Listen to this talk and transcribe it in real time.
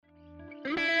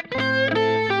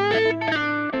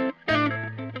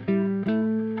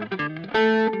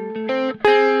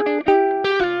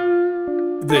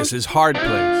This is Hard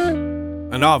Place,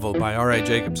 a novel by R.A.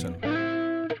 Jacobson.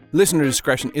 Listener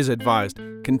discretion is advised.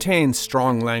 Contains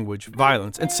strong language,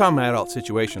 violence, and some adult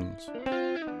situations.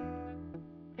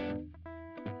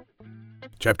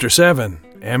 Chapter 7.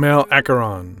 M.L.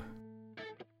 Acheron.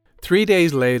 3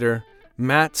 days later,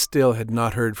 Matt still had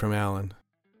not heard from Alan.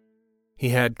 He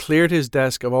had cleared his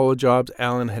desk of all the jobs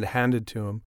Alan had handed to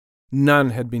him.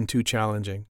 None had been too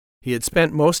challenging. He had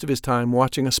spent most of his time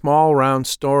watching a small, round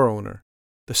store owner.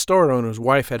 The store owner's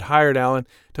wife had hired Alan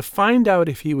to find out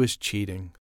if he was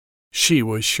cheating. She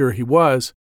was sure he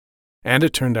was, and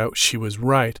it turned out she was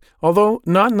right, although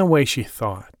not in the way she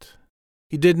thought.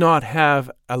 He did not have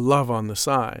a love on the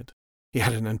side. He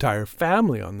had an entire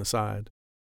family on the side.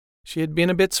 She had been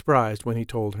a bit surprised when he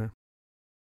told her.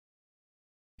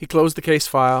 He closed the case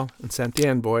file and sent the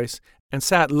invoice and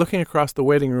sat looking across the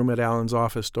waiting room at Alan's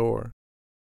office door.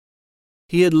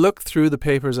 He had looked through the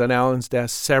papers at Alan's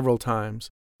desk several times.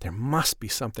 There must be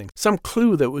something, some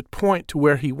clue that would point to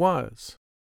where he was.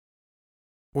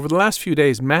 Over the last few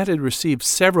days, Matt had received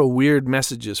several weird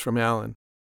messages from Alan.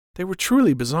 They were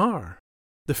truly bizarre.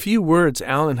 The few words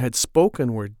Alan had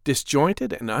spoken were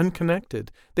disjointed and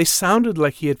unconnected. They sounded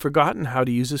like he had forgotten how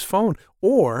to use his phone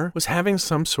or was having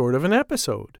some sort of an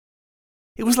episode.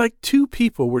 It was like two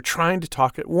people were trying to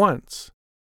talk at once.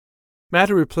 Matt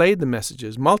had replayed the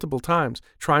messages multiple times,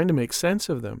 trying to make sense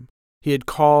of them. He had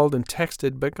called and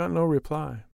texted, but got no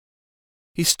reply.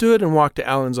 He stood and walked to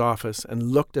Alan's office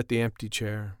and looked at the empty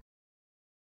chair.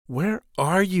 "Where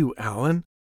are you, Alan?"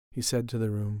 he said to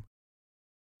the room.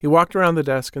 He walked around the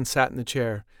desk and sat in the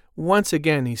chair. Once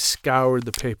again he scoured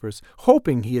the papers,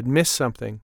 hoping he had missed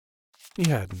something. He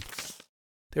hadn't.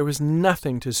 There was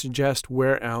nothing to suggest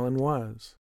where Alan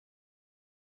was.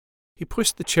 He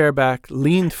pushed the chair back,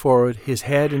 leaned forward, his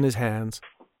head in his hands.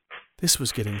 This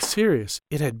was getting serious.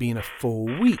 It had been a full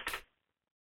week.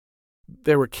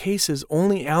 There were cases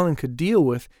only Alan could deal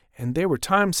with, and they were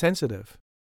time-sensitive.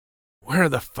 "Where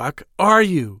the fuck are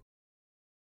you?"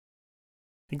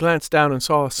 He glanced down and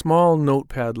saw a small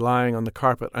notepad lying on the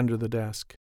carpet under the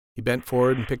desk. He bent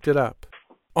forward and picked it up.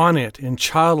 On it, in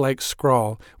childlike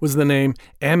scrawl, was the name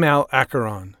M.L.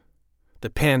 Acheron. The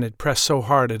pen had pressed so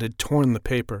hard it had torn the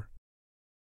paper.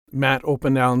 Matt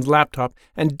opened Alan's laptop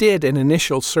and did an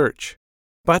initial search,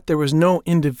 but there was no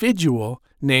individual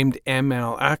named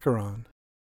M.L. Acheron.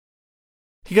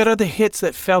 He got other hits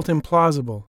that felt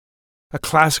implausible. A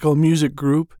classical music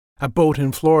group, a boat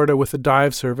in Florida with a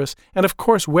dive service, and of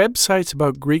course websites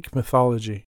about Greek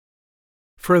mythology.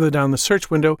 Further down the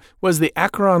search window was the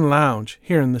Acheron Lounge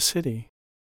here in the city.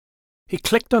 He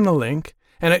clicked on the link,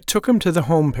 and it took him to the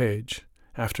home page.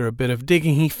 After a bit of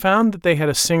digging, he found that they had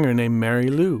a singer named Mary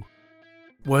Lou.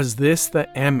 Was this the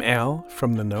M.L.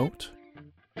 from the note?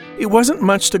 It wasn't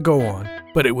much to go on,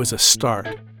 but it was a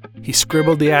start. He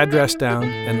scribbled the address down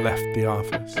and left the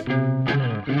office.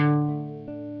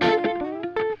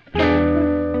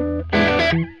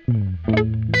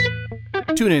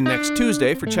 Tune in next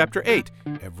Tuesday for Chapter 8,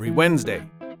 every Wednesday.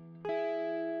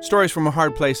 Stories from a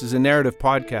Hard Place is a narrative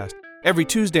podcast. Every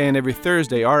Tuesday and every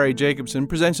Thursday, R.A. Jacobson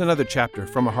presents another chapter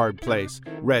from A Hard Place,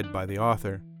 read by the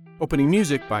author. Opening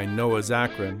music by Noah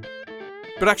Zachrin.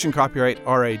 Production copyright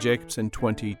R.A. Jacobson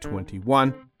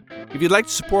 2021. If you'd like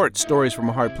to support Stories from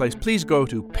a Hard Place, please go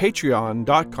to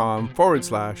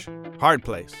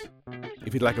patreon.com/hardplace.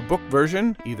 If you'd like a book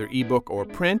version, either ebook or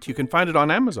print, you can find it on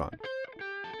Amazon.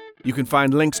 You can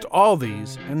find links to all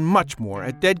these and much more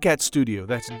at Dead Cat Studio.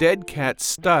 That's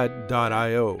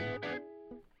deadcatstud.io.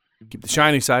 Keep the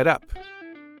shiny side up.